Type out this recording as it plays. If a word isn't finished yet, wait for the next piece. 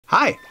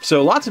Hi!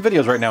 So lots of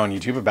videos right now on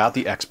YouTube about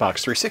the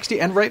Xbox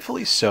 360, and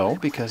rightfully so,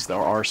 because there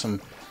are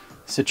some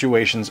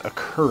situations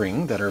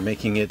occurring that are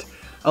making it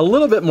a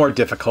little bit more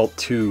difficult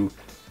to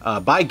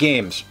buy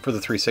games for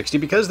the 360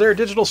 because their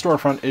digital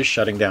storefront is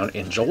shutting down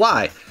in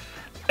July.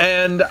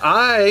 And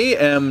I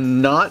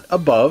am not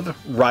above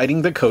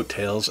riding the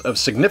coattails of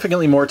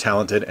significantly more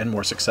talented and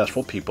more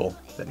successful people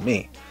than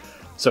me.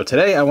 So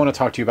today I want to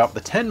talk to you about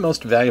the 10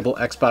 most valuable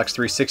Xbox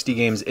 360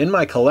 games in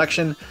my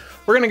collection.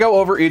 We're going to go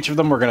over each of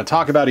them, we're going to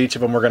talk about each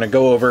of them, we're going to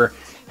go over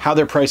how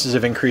their prices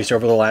have increased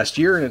over the last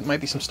year, and it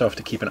might be some stuff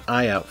to keep an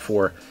eye out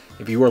for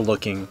if you are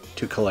looking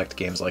to collect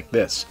games like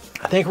this.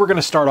 I think we're going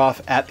to start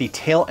off at the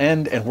tail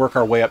end and work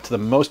our way up to the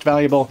most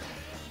valuable,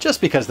 just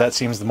because that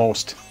seems the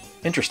most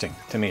interesting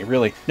to me,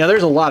 really. Now,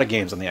 there's a lot of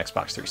games on the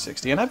Xbox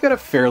 360, and I've got a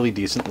fairly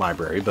decent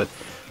library, but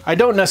I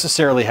don't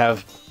necessarily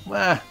have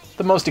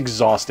the most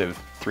exhaustive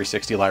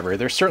 360 library.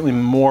 There's certainly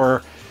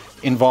more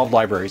involved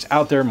libraries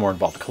out there, more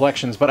involved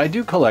collections, but I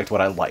do collect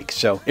what I like.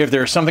 So if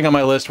there's something on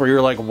my list where you're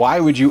like,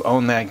 why would you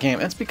own that game?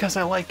 It's because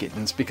I like it,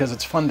 and it's because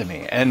it's fun to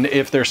me. And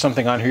if there's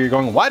something on here you're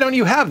going, why don't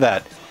you have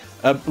that?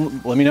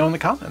 Let me know in the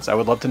comments. I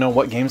would love to know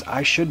what games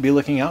I should be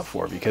looking out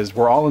for, because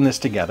we're all in this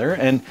together.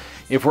 And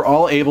if we're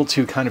all able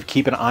to kind of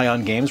keep an eye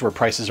on games where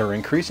prices are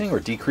increasing or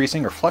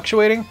decreasing or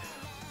fluctuating,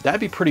 that'd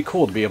be pretty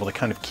cool to be able to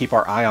kind of keep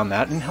our eye on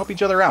that and help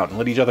each other out and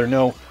let each other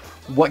know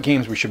what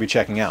games we should be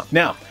checking out.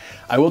 Now,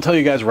 I will tell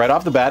you guys right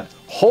off the bat,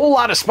 whole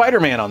lot of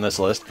Spider-Man on this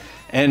list,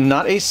 and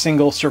not a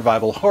single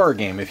survival horror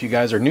game. If you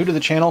guys are new to the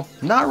channel,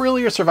 not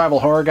really a survival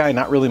horror guy,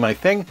 not really my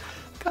thing.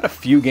 Got a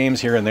few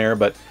games here and there,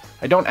 but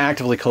I don't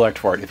actively collect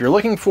for it. If you're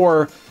looking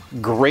for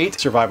great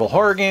survival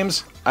horror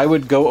games, I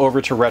would go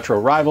over to Retro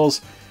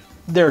Rivals.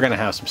 They're going to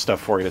have some stuff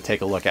for you to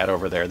take a look at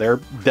over there. They're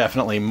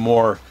definitely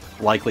more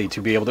likely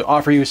to be able to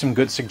offer you some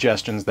good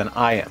suggestions than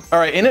I am. All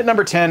right, in at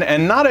number 10,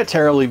 and not a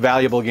terribly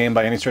valuable game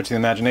by any stretch of the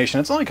imagination.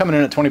 It's only coming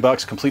in at 20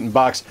 bucks, complete in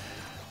box,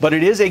 but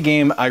it is a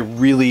game I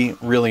really,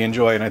 really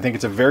enjoy, and I think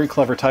it's a very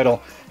clever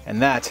title, and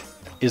that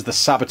is The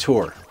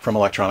Saboteur from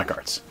Electronic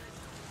Arts.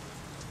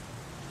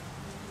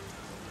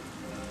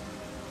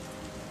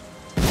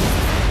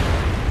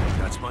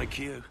 That's my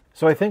cue.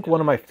 So I think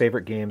one of my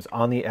favorite games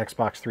on the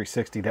Xbox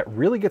 360 that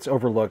really gets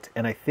overlooked,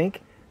 and I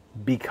think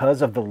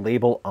because of the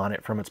label on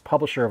it from its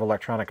publisher of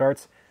Electronic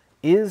Arts,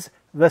 is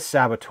The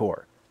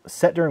Saboteur.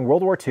 Set during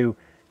World War II,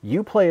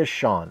 you play as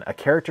Sean, a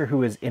character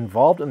who is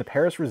involved in the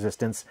Paris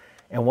Resistance,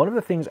 and one of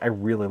the things I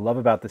really love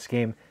about this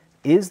game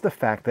is the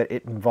fact that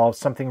it involves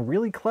something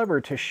really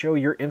clever to show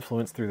your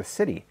influence through the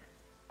city: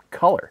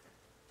 color.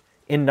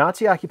 In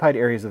Nazi-occupied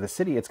areas of the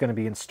city, it's going to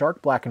be in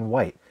stark black and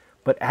white,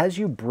 but as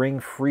you bring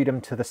freedom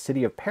to the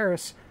city of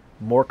Paris,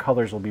 more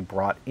colors will be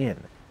brought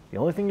in. The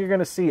only thing you're going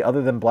to see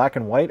other than black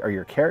and white are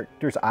your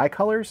characters' eye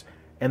colors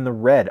and the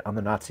red on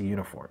the Nazi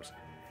uniforms.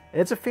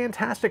 And it's a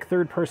fantastic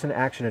third-person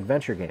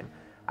action-adventure game.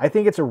 I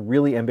think it's a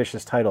really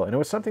ambitious title, and it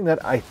was something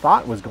that I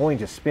thought was going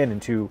to spin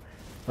into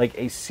like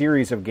a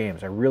series of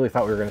games. I really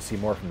thought we were going to see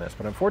more from this,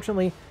 but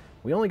unfortunately,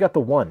 we only got the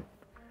one.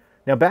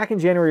 Now, back in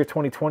January of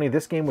 2020,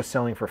 this game was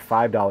selling for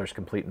 $5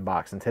 complete in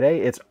box, and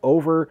today it's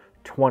over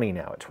 $20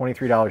 now, at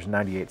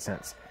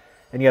 $23.98.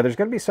 And yeah, there's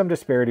going to be some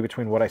disparity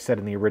between what I said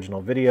in the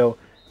original video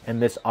and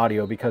this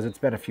audio because it's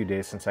been a few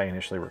days since I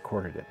initially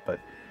recorded it. But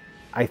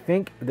I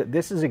think that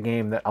this is a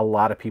game that a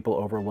lot of people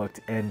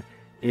overlooked, and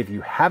if you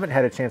haven't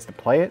had a chance to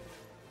play it,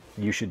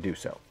 you should do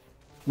so.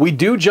 We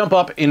do jump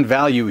up in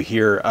value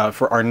here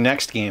for our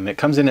next game. It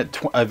comes in at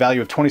a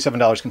value of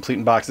 $27 complete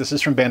in box. This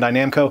is from Bandai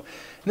Namco,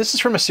 and this is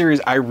from a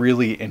series I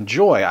really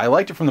enjoy. I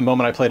liked it from the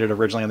moment I played it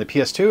originally on the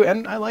PS2,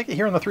 and I like it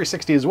here on the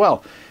 360 as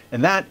well.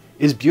 And that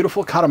is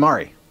Beautiful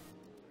Katamari.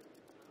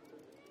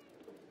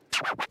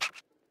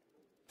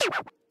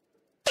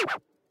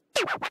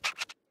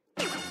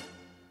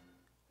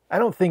 I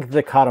don't think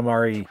the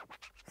Katamari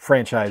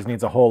franchise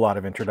needs a whole lot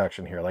of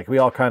introduction here. Like, we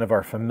all kind of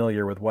are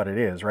familiar with what it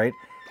is, right?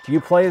 You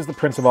play as the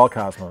Prince of All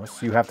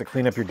Cosmos. You have to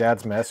clean up your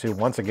dad's mess, who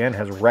once again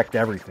has wrecked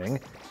everything.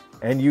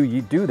 And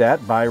you do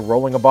that by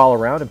rolling a ball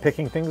around and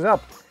picking things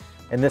up.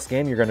 In this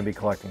game, you're going to be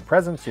collecting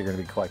presents, you're going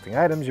to be collecting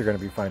items, you're going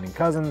to be finding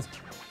cousins.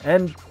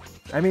 And,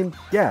 I mean,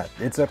 yeah,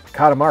 it's a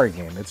Katamari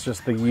game. It's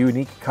just the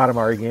unique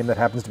Katamari game that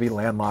happens to be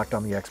landlocked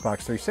on the Xbox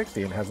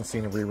 360 and hasn't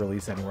seen a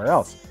re-release anywhere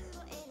else.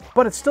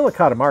 But it's still a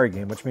Katamari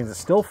game, which means it's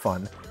still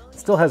fun, it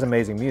still has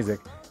amazing music,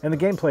 and the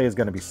gameplay is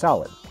going to be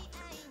solid.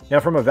 Now,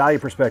 from a value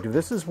perspective,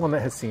 this is one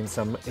that has seen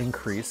some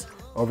increase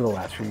over the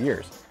last few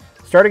years.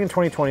 Starting in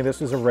 2020,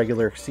 this was a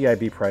regular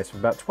CIB price of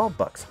about 12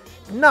 bucks.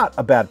 Not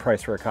a bad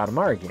price for a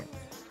Katamari game.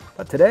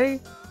 But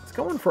today, it's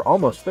going for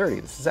almost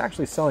 30. This is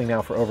actually selling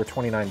now for over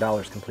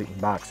 $29 complete in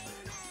box.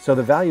 So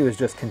the value is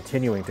just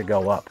continuing to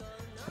go up.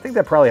 I think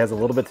that probably has a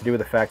little bit to do with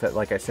the fact that,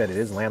 like I said, it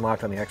is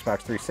landlocked on the Xbox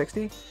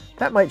 360.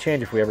 That might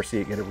change if we ever see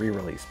it get a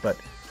re-release, but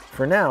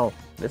for now,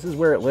 this is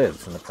where it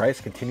lives, and the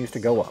price continues to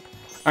go up.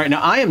 All right,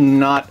 now I am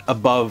not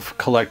above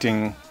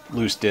collecting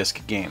loose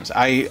disc games.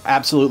 I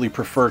absolutely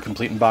prefer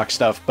complete in box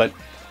stuff, but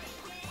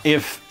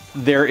if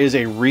there is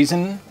a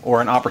reason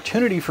or an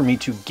opportunity for me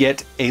to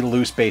get a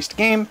loose-based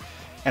game,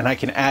 and I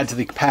can add to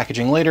the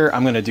packaging later,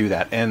 I'm going to do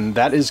that. And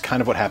that is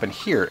kind of what happened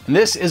here. And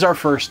this is our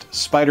first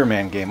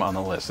Spider-Man game on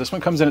the list. This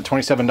one comes in at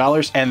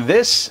 $27, and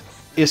this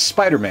is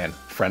Spider-Man,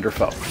 Friend or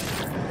Foe.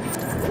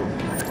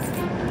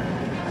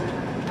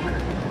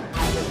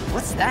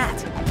 What's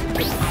that?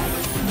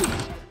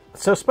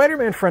 So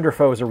Spider-Man Friend or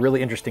Foe is a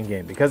really interesting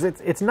game because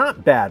it's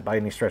not bad by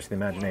any stretch of the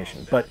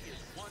imagination, but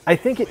I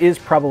think it is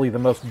probably the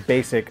most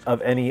basic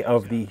of any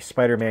of the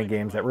Spider-Man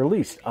games that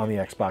released on the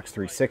Xbox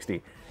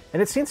 360.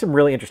 And it's seen some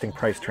really interesting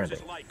price trending.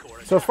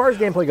 So as far as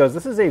gameplay goes,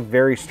 this is a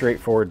very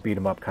straightforward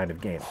beat-em-up kind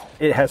of game.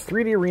 It has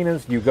 3D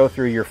arenas, you go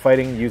through, you're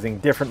fighting using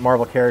different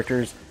Marvel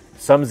characters,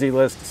 some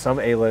Z-list, some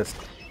A-list,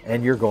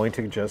 and you're going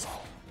to just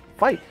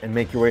fight and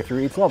make your way through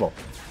each level.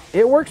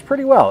 It works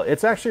pretty well.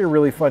 It's actually a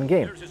really fun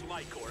game.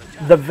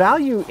 The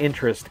value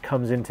interest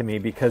comes into me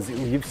because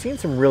you've seen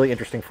some really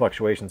interesting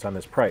fluctuations on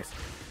this price.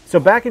 So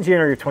back in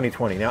January of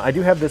 2020, now I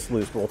do have this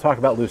loose, but we'll talk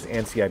about loose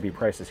and CIB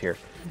prices here.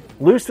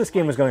 Loose, this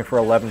game was going for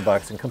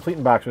 $11, and Complete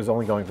in Box was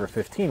only going for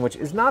 $15, which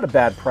is not a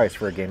bad price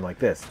for a game like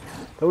this.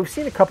 But we've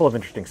seen a couple of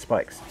interesting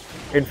spikes.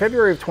 In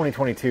February of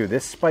 2022,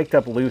 this spiked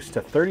up loose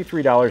to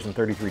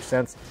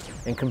 $33.33,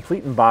 and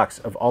Complete in Box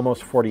of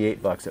almost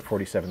 $48 at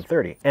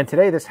 $47.30. And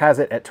today this has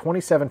it at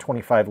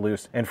 $27.25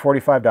 loose and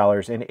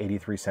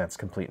 $45.83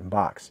 Complete in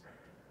Box.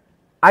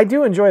 I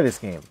do enjoy this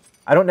game.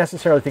 I don't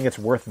necessarily think it's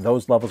worth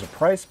those levels of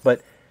price,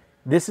 but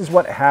this is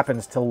what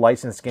happens to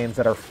licensed games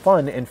that are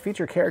fun and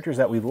feature characters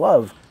that we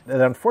love that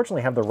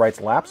unfortunately have the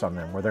rights lapse on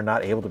them where they're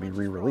not able to be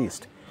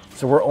re-released.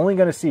 So we're only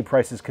going to see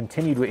prices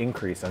continue to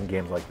increase on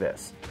games like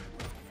this.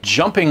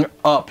 Jumping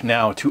up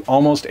now to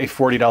almost a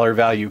 $40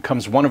 value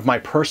comes one of my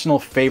personal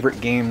favorite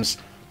games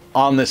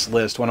on this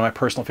list, one of my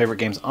personal favorite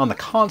games on the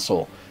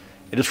console.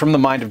 It is from the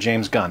mind of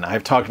James Gunn.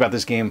 I've talked about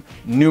this game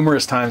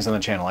numerous times on the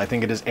channel. I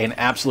think it is an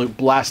absolute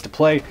blast to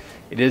play.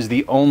 It is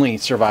the only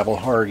survival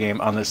horror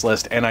game on this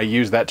list, and I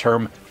use that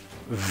term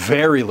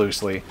very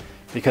loosely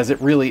because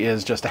it really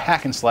is just a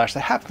hack and slash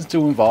that happens to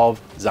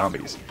involve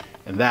zombies.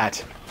 And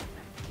that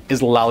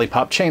is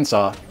Lollipop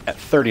Chainsaw at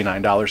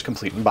 $39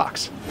 Complete in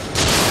Box.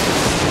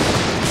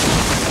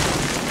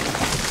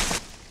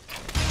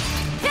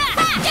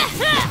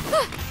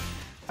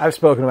 I've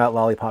spoken about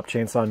Lollipop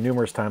Chainsaw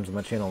numerous times on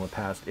the channel in the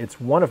past.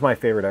 It's one of my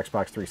favorite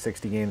Xbox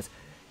 360 games.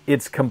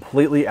 It's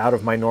completely out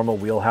of my normal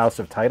wheelhouse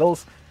of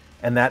titles,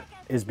 and that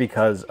is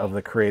because of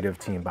the creative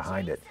team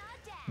behind it.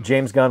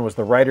 James Gunn was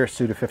the writer,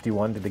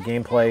 Suda51 did the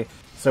gameplay,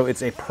 so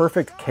it's a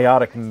perfect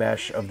chaotic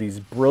mesh of these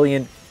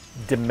brilliant,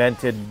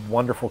 demented,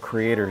 wonderful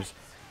creators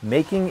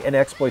making an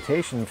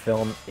exploitation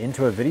film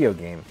into a video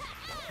game.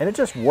 And it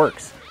just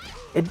works.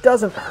 It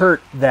doesn't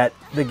hurt that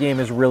the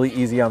game is really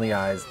easy on the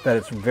eyes, that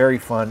it's very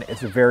fun,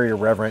 it's very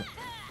irreverent,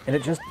 and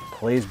it just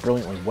plays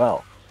brilliantly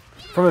well.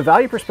 From a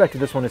value perspective,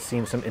 this one has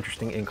seen some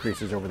interesting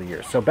increases over the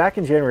years. So back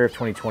in January of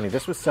 2020,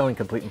 this was selling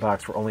Complete in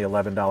Box for only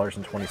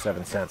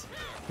 $11.27.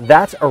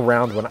 That's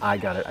around when I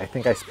got it. I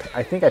think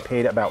I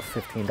paid about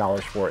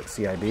 $15 for it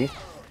CIB.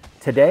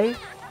 Today,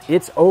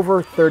 it's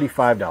over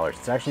 $35.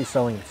 It's actually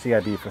selling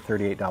CIB for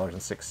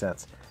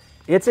 $38.06.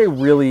 It's a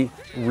really,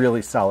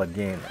 really solid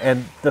game.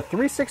 And the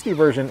 360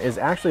 version is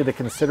actually the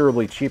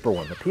considerably cheaper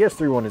one. The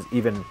PS3 one is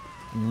even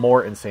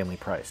more insanely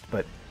priced.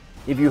 But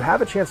if you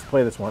have a chance to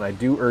play this one, I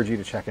do urge you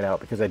to check it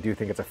out because I do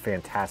think it's a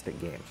fantastic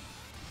game.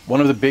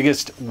 One of the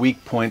biggest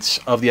weak points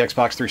of the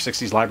Xbox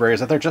 360's library is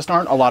that there just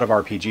aren't a lot of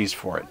RPGs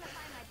for it.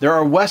 There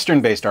are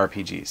Western-based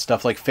RPGs,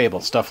 stuff like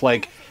Fable, stuff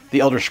like the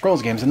Elder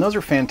Scrolls games, and those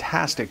are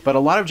fantastic, but a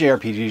lot of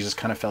JRPGs just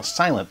kind of fell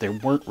silent. They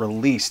weren't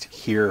released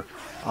here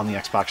on the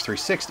Xbox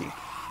 360.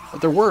 But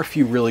there were a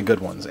few really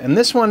good ones, and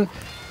this one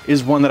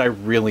is one that I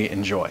really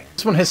enjoy.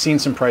 This one has seen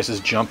some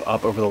prices jump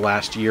up over the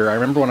last year. I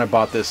remember when I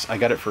bought this, I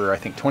got it for, I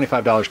think,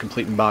 $25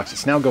 Complete in Box.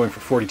 It's now going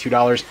for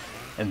 $42,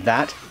 and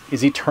that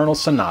is Eternal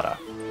Sonata.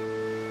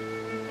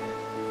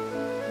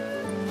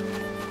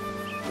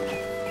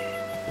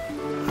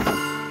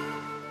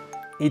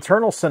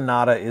 Eternal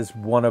Sonata is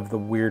one of the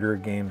weirder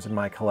games in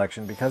my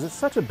collection because it's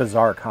such a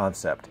bizarre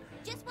concept.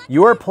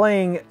 You are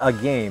playing a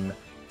game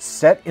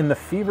set in the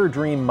fever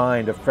dream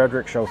mind of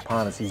Frédéric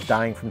Chopin as he's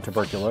dying from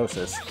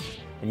tuberculosis,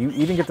 and you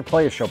even get to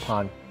play as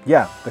Chopin,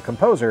 yeah, the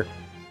composer,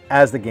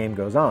 as the game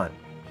goes on.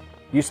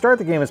 You start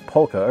the game as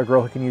Polka, a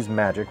girl who can use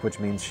magic, which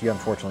means she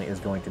unfortunately is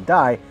going to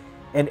die,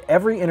 and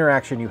every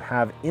interaction you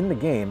have in the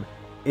game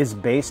is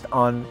based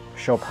on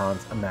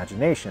Chopin's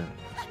imagination.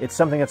 It's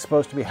something that's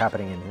supposed to be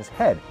happening in his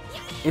head.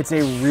 It's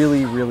a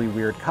really, really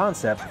weird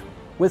concept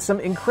with some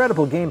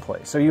incredible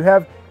gameplay. So you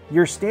have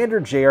your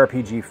standard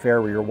JRPG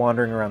fare where you're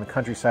wandering around the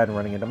countryside and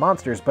running into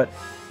monsters, but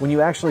when you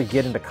actually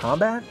get into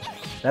combat,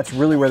 that's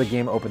really where the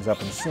game opens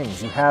up and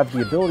sings. You have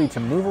the ability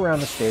to move around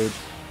the stage,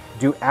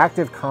 do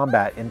active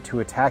combat, and to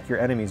attack your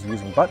enemies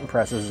using button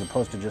presses as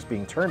opposed to just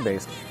being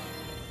turn-based.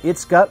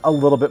 It's got a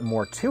little bit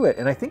more to it,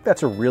 and I think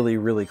that's a really,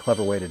 really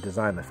clever way to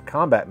design the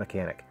combat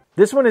mechanic.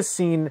 This one has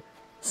seen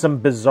some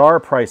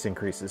bizarre price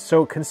increases.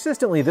 So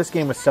consistently, this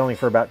game was selling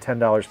for about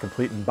 $10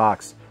 Complete in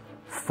Box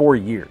for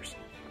years.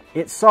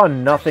 It saw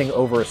nothing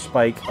over a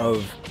spike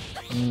of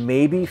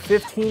maybe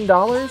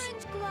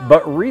 $15,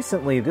 But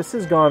recently, this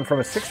has gone from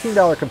a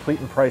 $16 complete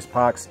and price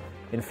box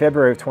in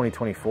February of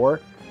 2024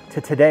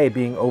 to today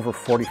being over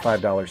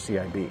 $45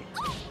 CIB.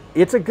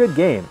 It's a good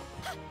game.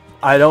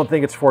 I don't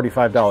think it's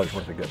 $45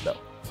 worth of good, though.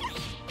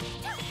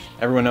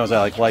 Everyone knows I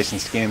like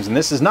licensed games, and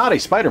this is not a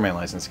Spider-Man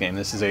licensed game.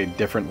 This is a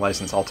different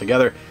license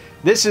altogether.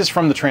 This is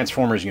from the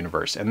Transformers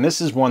universe, and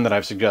this is one that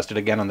I've suggested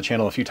again on the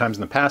channel a few times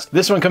in the past.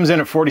 This one comes in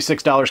at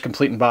 $46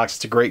 complete in box.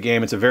 It's a great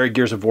game. It's a very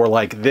Gears of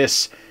War-like.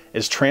 This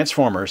is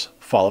Transformers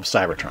Fall of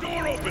Cybertron.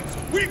 Door opens,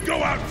 we go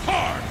out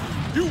hard.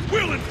 You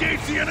will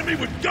engage the enemy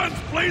with guns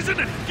blazing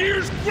and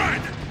gears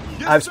grinding.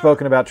 Yes, I've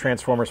spoken about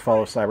Transformers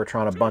Fall of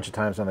Cybertron a bunch of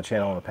times on the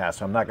channel in the past,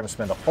 so I'm not going to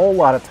spend a whole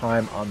lot of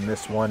time on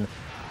this one,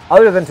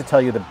 other than to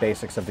tell you the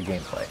basics of the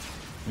gameplay.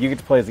 You get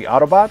to play as the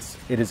Autobots.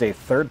 It is a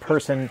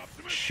third-person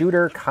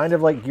shooter, kind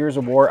of like Gears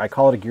of War. I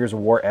call it a Gears of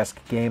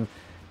War-esque game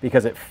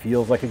because it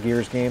feels like a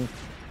Gears game.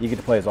 You get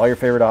to play as all your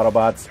favorite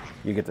Autobots.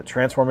 You get to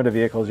transform into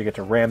vehicles. You get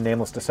to ram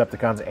nameless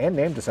Decepticons and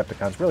named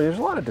Decepticons. Really, there's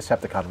a lot of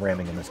Decepticon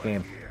ramming in this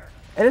game.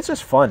 And it's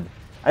just fun.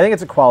 I think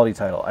it's a quality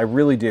title. I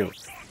really do.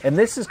 And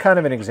this is kind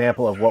of an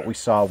example of what we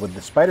saw with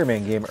the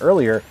Spider-Man game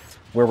earlier,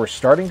 where we're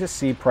starting to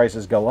see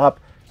prices go up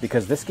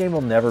because this game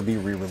will never be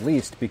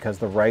re-released because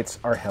the rights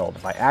are held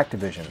by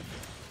Activision.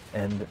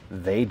 And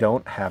they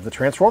don't have the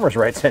Transformers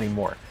rights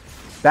anymore.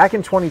 Back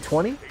in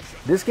 2020,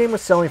 this game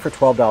was selling for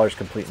 $12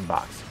 complete in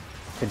box.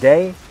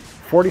 Today,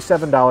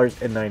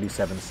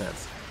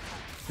 $47.97.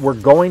 We're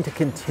going to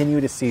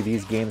continue to see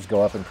these games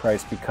go up in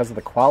price because of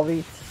the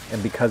quality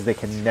and because they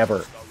can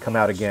never come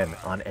out again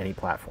on any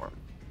platform.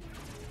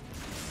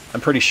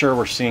 I'm pretty sure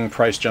we're seeing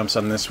price jumps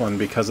on this one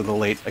because of the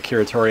late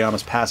Akira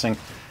Toriyama's passing.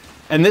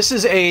 And this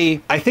is I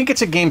think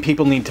it's a game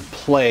people need to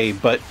play,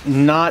 but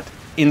not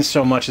in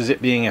so much as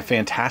it being a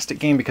fantastic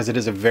game, because it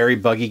is a very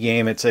buggy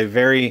game. It's a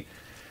very,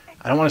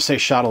 I don't want to say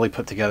shoddily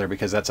put together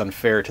because that's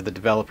unfair to the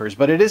developers,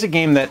 but it is a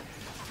game that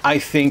I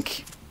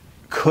think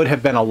could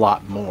have been a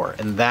lot more,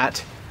 and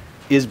that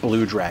is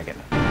Blue Dragon.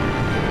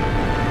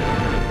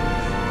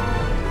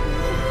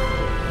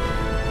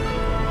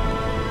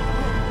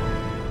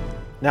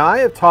 Now, I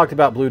have talked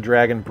about Blue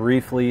Dragon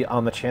briefly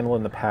on the channel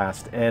in the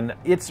past, and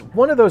it's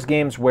one of those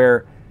games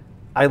where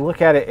I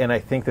look at it and I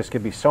think this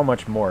could be so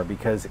much more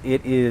because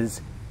it is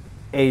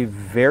a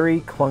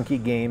very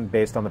clunky game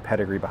based on the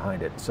pedigree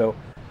behind it. So,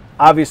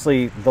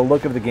 obviously, the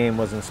look of the game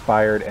was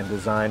inspired and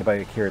designed by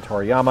Akira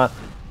Toriyama.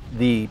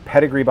 The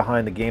pedigree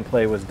behind the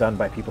gameplay was done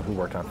by people who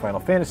worked on Final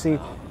Fantasy,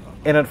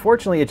 and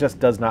unfortunately, it just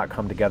does not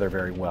come together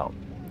very well.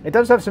 It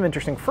does have some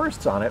interesting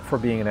firsts on it for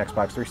being an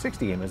Xbox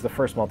 360 game. It's the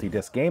first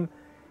multi-disc game.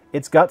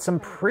 It's got some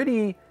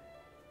pretty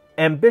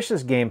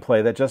ambitious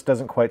gameplay that just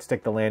doesn't quite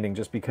stick the landing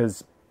just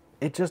because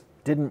it just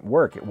didn't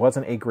work. It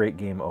wasn't a great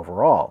game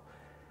overall.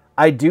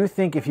 I do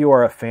think if you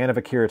are a fan of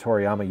Akira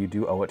Toriyama, you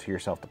do owe it to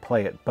yourself to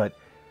play it, but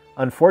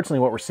unfortunately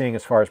what we're seeing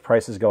as far as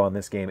prices go on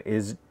this game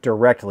is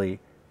directly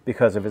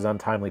because of his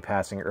untimely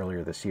passing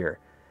earlier this year.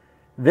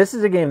 This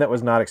is a game that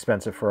was not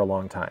expensive for a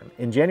long time.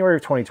 In January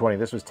of 2020,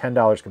 this was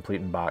 $10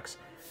 complete in box.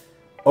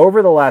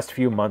 Over the last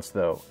few months,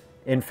 though,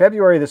 in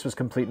February, this was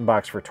complete in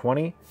box for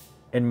 $20.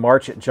 In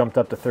March, it jumped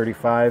up to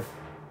 $35.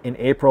 In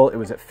April, it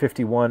was at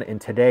 $51. And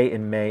today,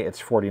 in May,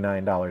 it's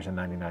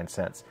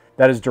 $49.99.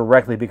 That is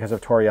directly because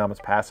of Toriyama's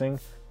passing.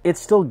 It's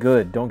still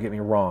good, don't get me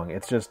wrong.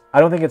 It's just, I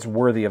don't think it's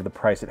worthy of the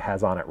price it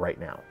has on it right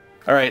now.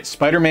 All right,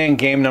 Spider-Man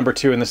game number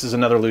 2, and this is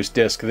another loose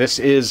disc. This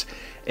is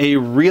a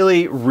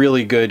really,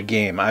 really good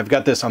game. I've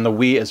got this on the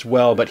Wii as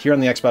well, but here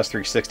on the Xbox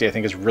 360, I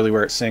think is really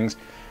where it sings.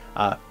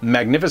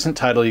 Magnificent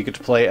title. You get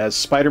to play as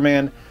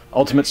Spider-Man,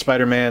 Ultimate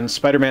Spider-Man,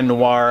 Spider-Man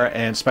Noir,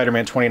 and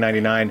Spider-Man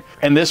 2099.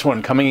 And this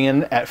one, coming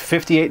in at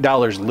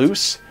 $58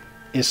 loose,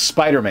 is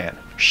Spider-Man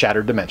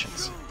Shattered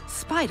Dimensions.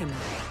 Spider-Man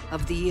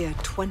of the year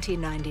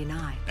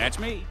 2099. That's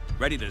me,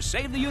 ready to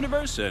save the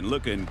universe and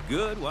looking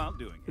good while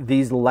doing it.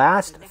 These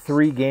last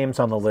 3 games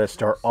on the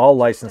list are all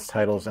licensed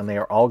titles, and they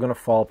are all going to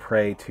fall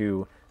prey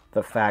to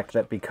the fact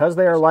that because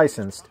they are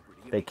licensed,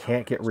 they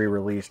can't get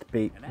re-released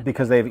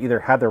because they've either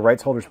had their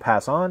rights holders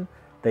pass on,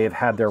 they have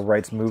had their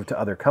rights moved to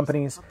other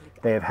companies,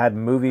 they have had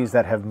movies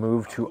that have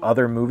moved to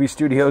other movie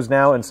studios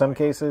now in some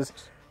cases,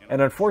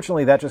 and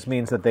unfortunately that just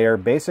means that they are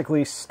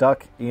basically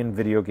stuck in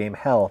video game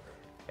hell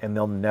and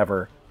they'll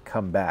never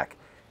come back.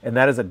 And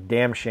that is a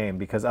damn shame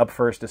because up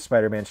first is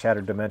Spider-Man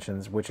Shattered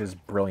Dimensions, which is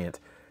brilliant.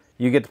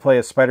 You get to play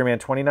as Spider-Man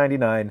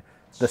 2099,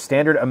 the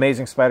standard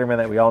Amazing Spider-Man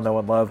that we all know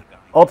and love,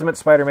 Ultimate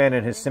Spider-Man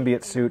in his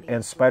symbiote suit,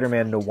 and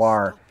Spider-Man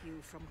Noir.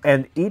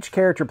 And each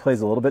character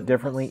plays a little bit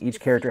differently. Each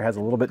character has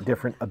a little bit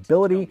different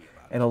ability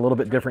and a little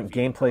bit different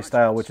gameplay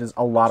style, which is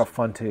a lot of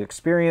fun to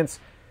experience.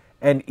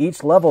 And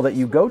each level that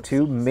you go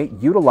to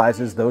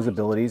utilizes those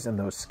abilities and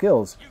those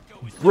skills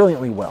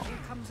brilliantly well.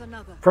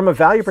 From a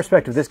value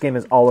perspective, this game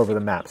is all over the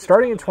map.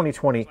 Starting in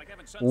 2020,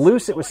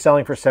 loose it was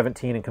selling for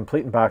 $17, and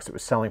complete in box it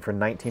was selling for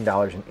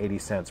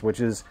 $19.80, which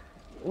is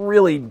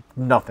really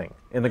nothing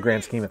in the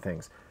grand scheme of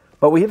things.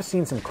 But we have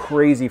seen some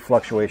crazy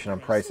fluctuation on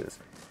prices.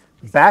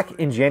 Back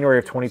in January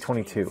of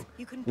 2022,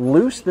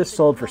 loose this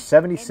sold for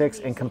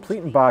 $76, and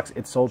complete in box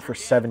it sold for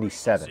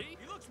 $77.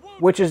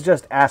 which is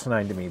just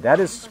asinine to me. That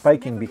is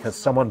spiking because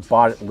someone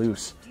bought it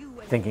loose,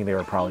 thinking they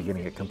were probably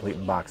getting it complete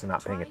in box and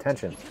not paying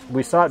attention.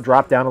 We saw it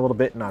drop down a little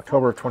bit in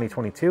October of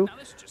 2022,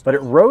 but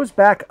it rose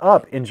back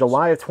up in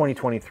July of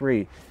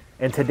 2023.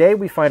 And today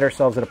we find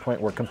ourselves at a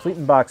point where complete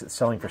in box it's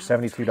selling for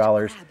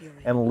 $72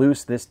 and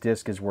loose this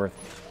disc is worth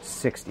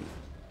 $60.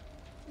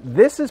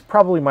 This is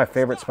probably my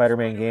favorite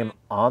Spider-Man game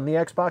on the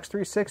Xbox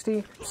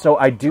 360, so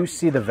I do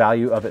see the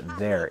value of it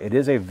there. It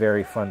is a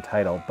very fun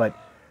title, but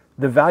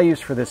the values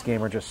for this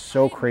game are just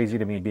so crazy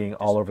to me being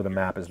all over the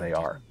map as they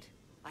are.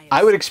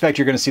 I would expect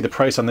you're going to see the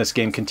price on this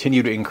game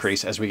continue to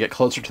increase as we get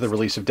closer to the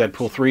release of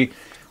Deadpool 3,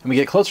 and we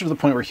get closer to the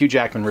point where Hugh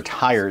Jackman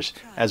retires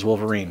as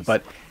Wolverine.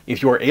 But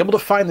if you are able to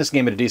find this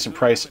game at a decent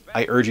price,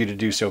 I urge you to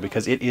do so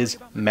because it is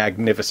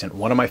magnificent.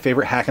 One of my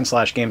favorite hack and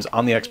slash games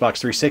on the Xbox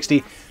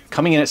 360,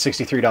 coming in at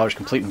 $63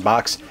 complete in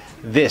box.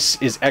 This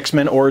is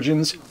X-Men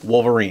Origins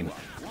Wolverine.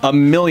 A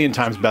million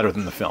times better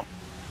than the film.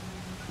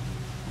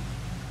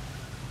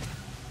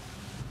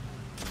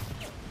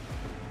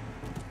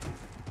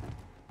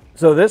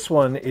 So this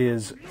one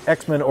is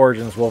X-Men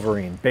Origins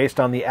Wolverine, based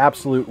on the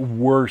absolute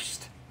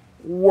worst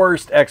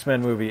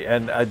X-Men movie.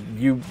 And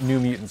you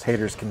New Mutants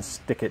haters can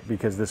stick it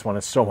because this one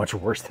is so much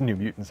worse than New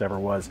Mutants ever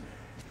was.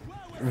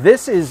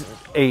 This is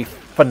a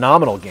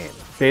phenomenal game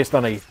based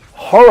on a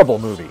horrible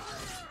movie.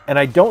 And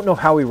I don't know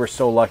how we were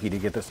so lucky to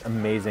get this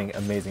amazing,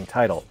 amazing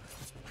title.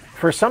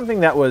 For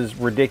something that was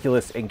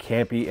ridiculous and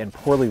campy and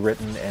poorly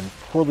written and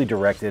poorly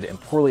directed and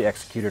poorly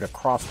executed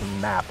across the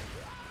map,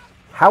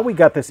 how we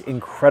got this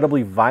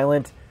incredibly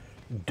violent,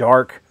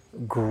 dark,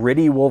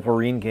 gritty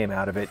Wolverine game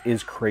out of it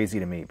is crazy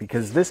to me,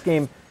 because this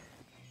game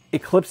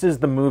eclipses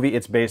the movie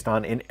it's based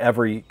on in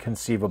every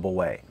conceivable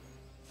way.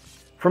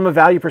 From a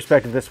value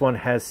perspective, this one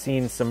has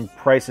seen some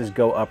prices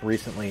go up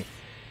recently,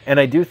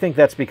 and I do think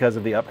that's because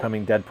of the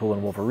upcoming Deadpool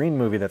and Wolverine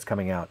movie that's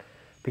coming out,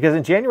 because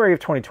in January of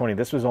 2020,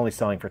 this was only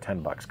selling for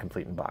 $10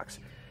 complete in box.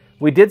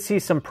 We did see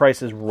some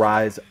prices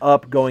rise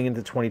up going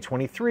into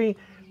 2023,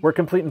 where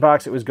complete in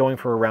box it was going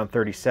for around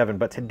 $37,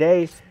 but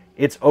today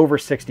it's over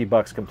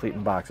 $60 complete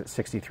in box at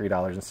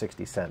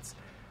 $63.60.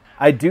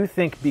 I do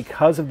think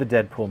because of the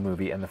Deadpool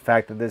movie and the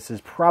fact that this is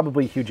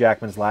probably Hugh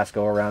Jackman's last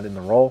go around in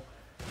the role,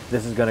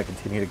 this is going to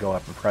continue to go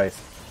up in price,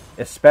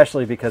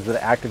 especially because with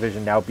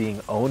Activision now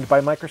being owned by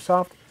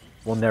Microsoft,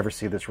 we'll never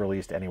see this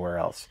released anywhere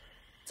else.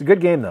 It's a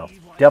good game though,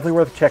 definitely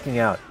worth checking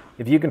out.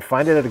 If you can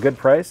find it at a good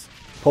price,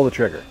 pull the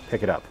trigger,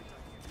 pick it up.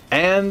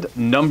 And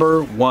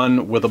number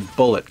one with a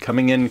bullet,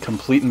 coming in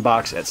complete in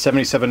box at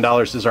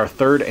 $77, is our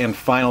third and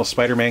final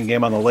Spider-Man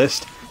game on the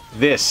list.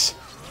 This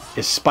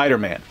is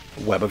Spider-Man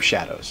Web of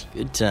Shadows.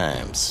 Good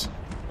times.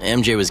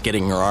 MJ was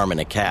getting her arm in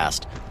a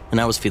cast, and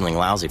I was feeling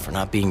lousy for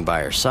not being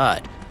by her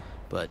side.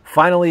 But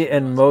finally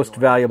and most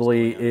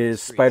valuably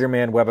is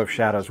Spider-Man Web of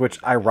Shadows, which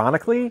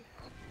ironically,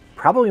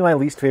 probably my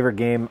least favorite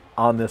game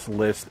on this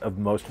list of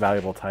most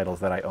valuable titles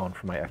that I own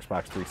for my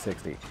Xbox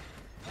 360.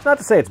 It's not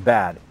to say it's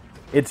bad.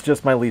 It's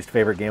just my least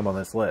favorite game on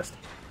this list.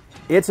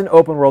 It's an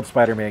open-world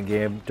Spider-Man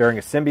game during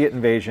a symbiote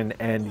invasion,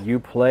 and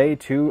you play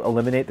to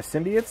eliminate the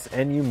symbiotes,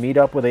 and you meet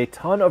up with a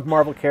ton of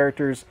Marvel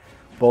characters,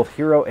 both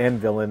hero and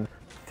villain,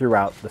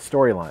 throughout the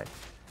storyline.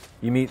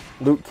 You meet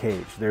Luke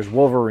Cage, there's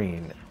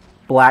Wolverine,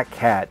 Black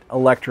Cat,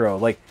 Electro,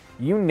 like,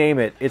 you name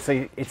it. It's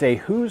a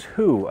who's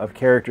who of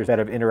characters that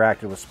have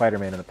interacted with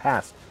Spider-Man in the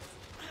past.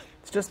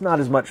 It's just not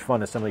as much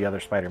fun as some of the other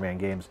Spider-Man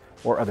games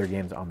or other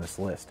games on this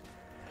list.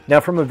 Now,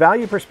 from a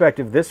value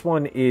perspective, this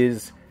one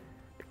is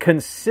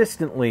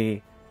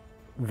consistently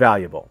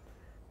valuable.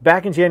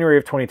 Back in January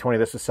of 2020,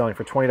 this was selling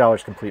for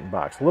 $20 complete in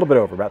box, a little bit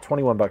over, about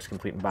 $21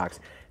 complete in box.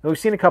 And we've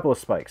seen a couple of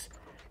spikes.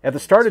 At the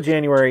start of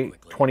January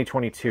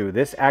 2022,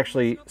 this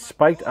actually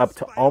spiked up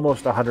to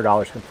almost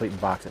 $100 complete in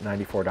box at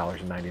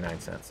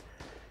 $94.99.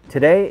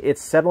 Today,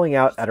 it's settling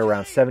out at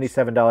around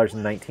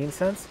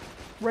 $77.19,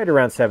 right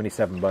around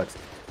 $77.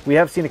 We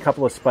have seen a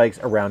couple of spikes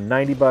around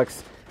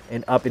 $90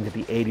 and up into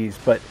the 80s,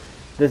 but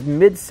the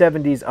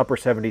mid-70s, upper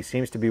 70s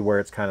seems to be where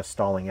it's kind of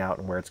stalling out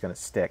and where it's going to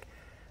stick.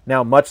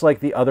 Now, much like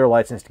the other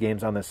licensed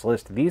games on this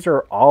list, these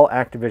are all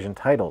Activision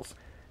titles.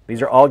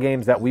 These are all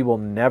games that we will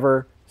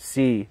never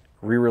see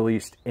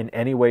re-released in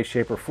any way,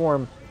 shape, or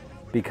form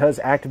because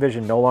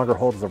Activision no longer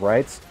holds the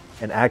rights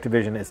and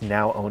Activision is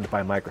now owned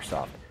by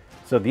Microsoft.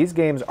 So these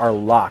games are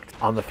locked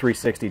on the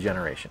 360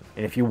 generation.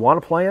 And if you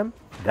want to play them,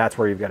 that's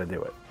where you've got to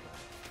do it.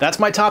 That's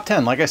my top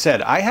 10. Like I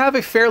said, I have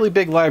a fairly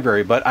big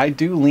library, but I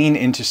do lean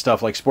into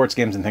stuff like sports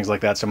games and things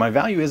like that, so my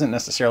value isn't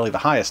necessarily the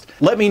highest.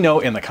 Let me know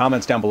in the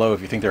comments down below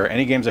if you think there are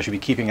any games I should be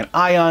keeping an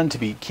eye on, to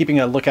be keeping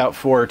a lookout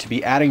for, to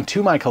be adding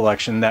to my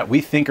collection that we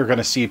think are going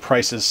to see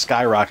prices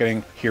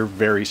skyrocketing here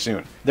very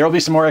soon. There will be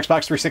some more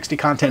Xbox 360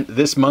 content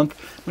this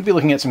month. We'll be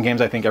looking at some games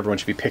I think everyone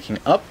should be picking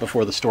up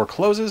before the store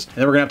closes, and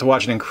then we're going to have to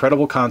watch an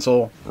incredible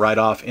console ride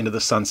off into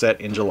the sunset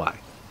in July.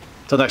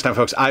 Till next time,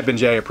 folks, I've been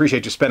Jay. I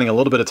appreciate you spending a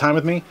little bit of time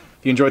with me.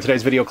 If you enjoyed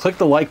today's video, click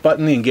the like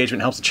button. The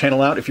engagement helps the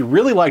channel out. If you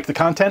really liked the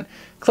content,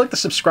 click the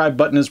subscribe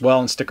button as well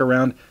and stick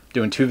around. I'm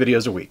doing 2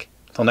 videos a week.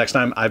 Till next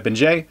time, I've been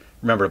Jay.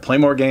 Remember to play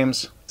more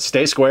games,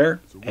 stay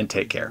square, and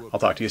take care. I'll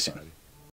talk to you soon.